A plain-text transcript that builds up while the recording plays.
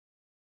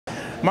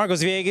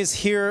Marcos Villegas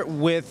here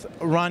with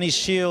Ronnie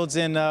Shields.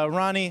 And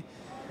Ronnie,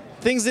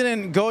 things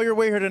didn't go your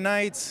way here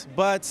tonight,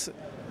 but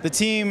the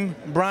team,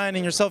 Brian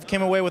and yourself,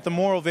 came away with a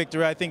moral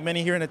victory. I think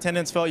many here in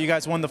attendance felt you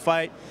guys won the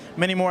fight.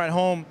 Many more at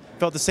home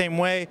felt the same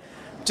way.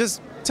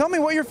 Just tell me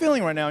what you're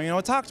feeling right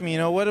now. Talk to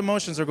me. What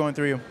emotions are going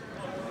through you?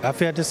 I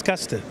feel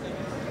disgusted.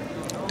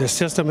 The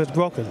system is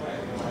broken.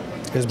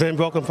 It's been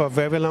broken for a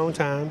very long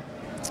time.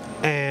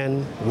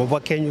 And well,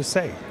 what can you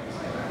say?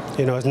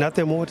 There's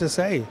nothing more to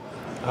say.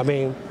 I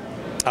mean,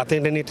 I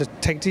think they need to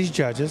take these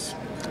judges,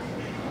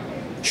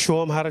 show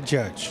them how to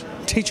judge,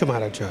 teach them how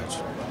to judge.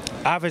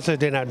 Obviously,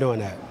 they're not doing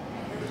that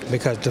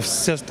because the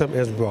system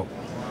is broke.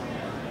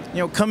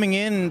 Coming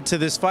into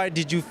this fight,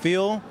 did you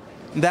feel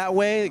that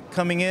way?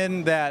 Coming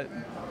in, that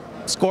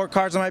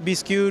scorecards might be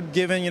skewed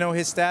given,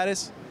 his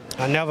status?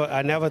 I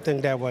never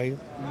think that way.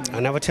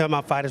 I never tell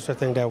my fighters to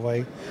think that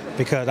way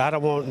because I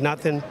don't want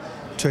nothing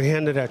to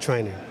hinder their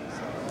training.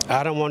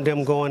 I don't want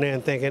them going there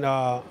and thinking,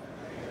 they're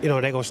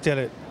going to steal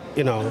it,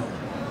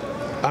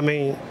 I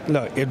mean,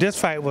 look, if this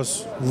fight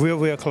was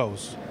real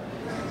close,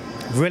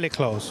 really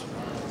close,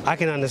 I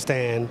can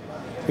understand,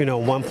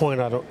 one point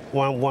or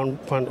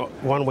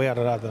one way or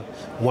the other,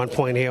 1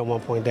 point here,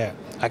 1 point there.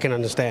 I can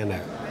understand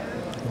that.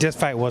 This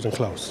fight wasn't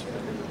close.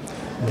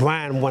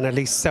 Brian won at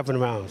least 7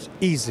 rounds,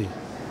 easy,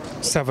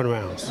 7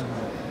 rounds.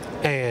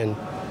 And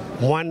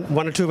one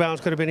or 2 rounds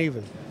could have been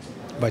even.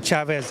 But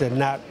Chavez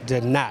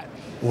did not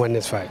win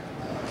this fight.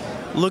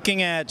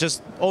 Looking at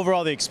just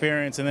overall the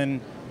experience and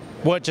then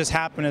what just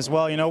happened as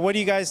well, what do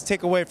you guys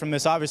take away from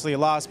this? Obviously a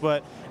loss,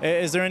 but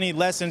is there any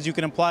lessons you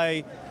can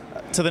apply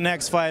to the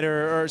next fight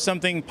or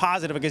something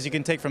positive, I guess, you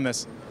can take from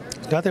this?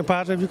 Nothing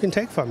positive you can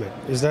take from it.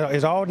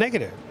 It's all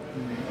negative.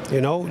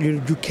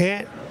 You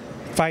can't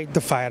fight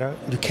the fighter.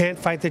 You can't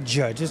fight the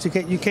judges.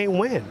 You can't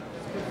win.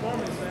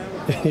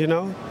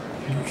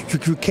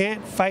 You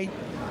can't fight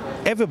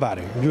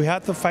everybody. You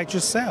have to fight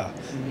yourself.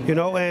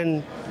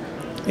 And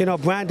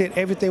Brian did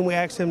everything we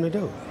asked him to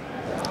do.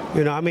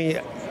 I mean,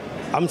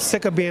 I'm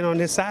sick of being on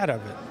this side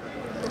of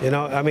it.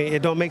 I mean,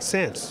 it don't make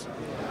sense.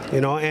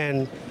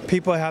 And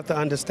people have to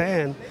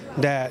understand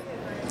that,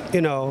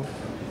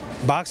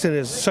 boxing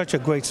is such a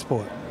great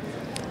sport.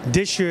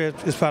 This year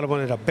is probably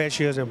one of the best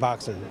years in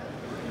boxing.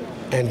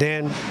 And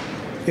then,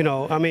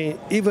 I mean,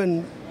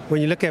 even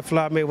when you look at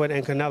Floyd Mayweather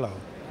and Canelo,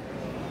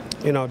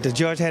 the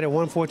judge had it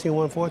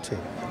 114-114.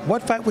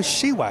 What fight was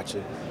she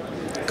watching?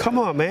 Come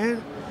on,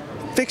 man.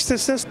 Fix the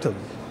system.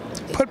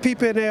 Put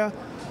people in there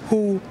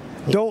who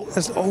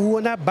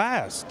are not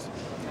biased.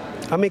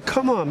 I mean,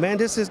 come on, man.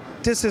 This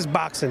is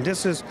boxing.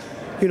 This is,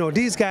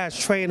 these guys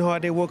train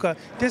hard. They work hard.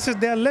 This is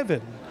their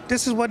living.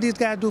 This is what these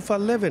guys do for a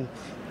living.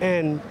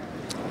 And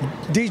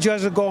these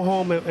judges go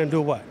home and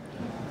do what?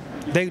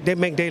 They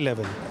make their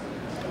living.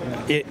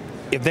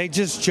 If they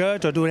just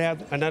judge, or do they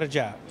have another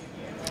job?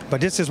 But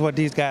this is what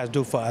these guys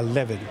do for a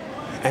living,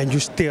 and you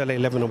still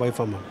ain't living away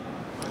from them.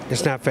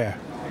 It's not fair.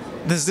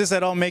 Does this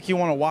at all make you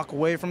want to walk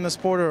away from the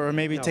sport or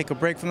maybe take a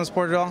break from the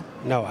sport at all?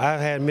 No, I've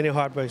had many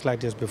heartbreaks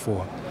like this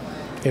before.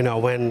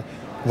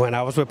 When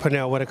I was with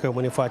Pernell Whitaker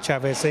when he fought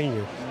Chavez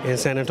Sr. in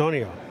San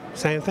Antonio,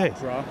 same thing.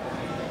 Draw.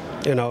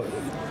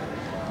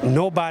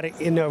 Nobody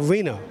in the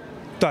arena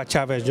thought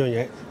Chavez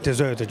Jr.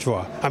 deserved a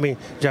draw. I mean,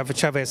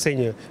 Chavez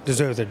Sr.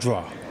 deserved a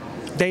draw.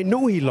 They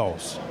knew he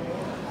lost.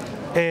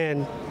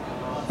 And,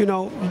 you're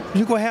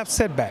going to have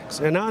setbacks,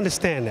 and I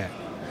understand that.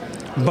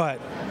 But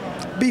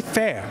be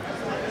fair.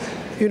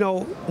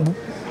 You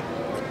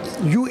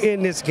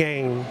in this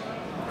game,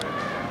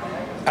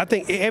 I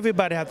think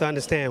everybody has to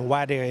understand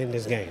why they're in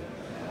this game.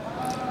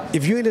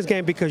 If you're in this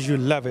game because you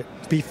love it,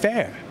 be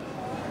fair.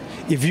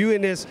 If you're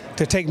in this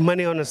to take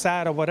money on the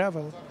side or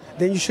whatever,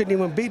 then you shouldn't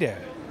even be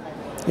there.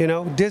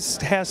 This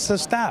has to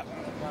stop.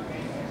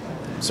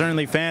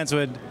 Certainly fans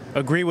would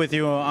agree with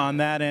you on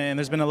that, and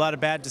there's been a lot of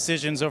bad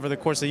decisions over the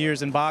course of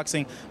years in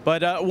boxing.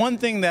 But one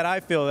thing that I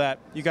feel that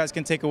you guys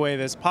can take away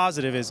that's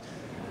positive is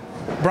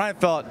Brian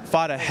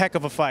fought a heck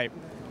of a fight,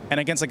 and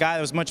against a guy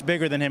that was much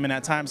bigger than him and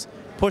at times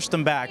pushed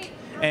him back.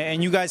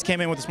 And you guys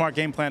came in with a smart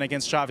game plan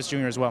against Chavez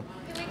Jr. as well.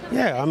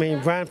 Yeah, I mean,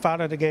 Brian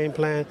followed the game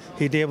plan.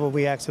 He did what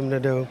we asked him to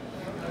do.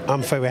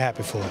 I'm very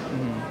happy for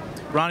him.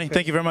 Ronnie,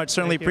 thank you very much.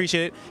 Certainly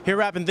appreciate it. Here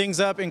wrapping things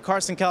up in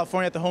Carson,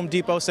 California at the Home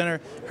Depot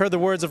Center. Heard the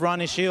words of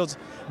Ronnie Shields.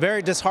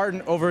 Very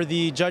disheartened over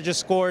the judges'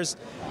 scores,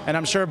 and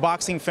I'm sure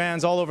boxing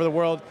fans all over the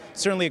world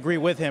certainly agree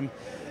with him.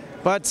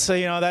 But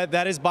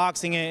that is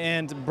boxing,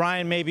 and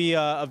Brian may be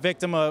a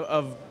victim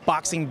of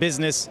boxing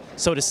business,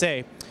 so to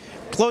say.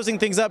 Closing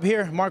things up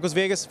here, Marcos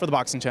Villegas for the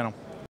Boxing Channel.